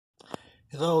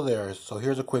Hello there. So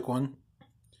here's a quick one.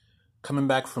 Coming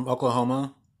back from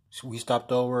Oklahoma, we stopped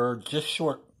over just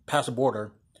short past the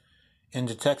border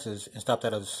into Texas and stopped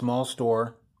at a small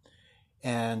store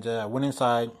and went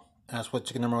inside, asked what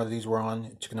chicken number these were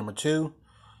on, chicken number 2.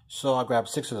 So I grabbed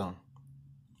 6 of them.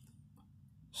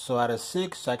 So out of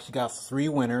 6, I actually got 3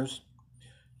 winners.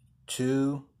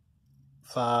 2,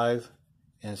 5,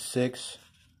 and 6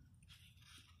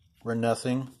 were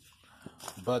nothing.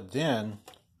 But then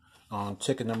on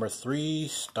ticket number 3,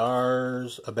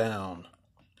 stars abound.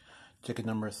 Ticket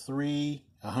number 3,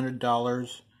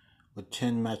 $100 with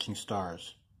 10 matching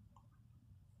stars.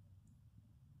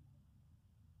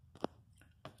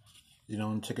 Then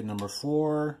on ticket number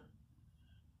 4,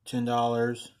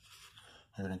 $10,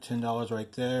 $110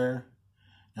 right there.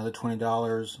 Another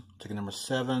 $20, ticket number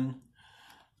 7.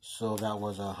 So that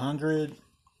was 100,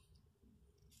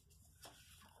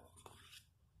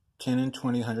 10 and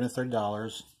 20,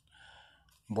 $130.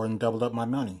 More than doubled up my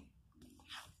money.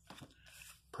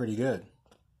 Pretty good.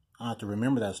 I'll have to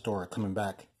remember that store coming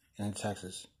back in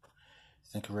Texas.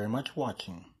 Thank you very much for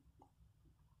watching.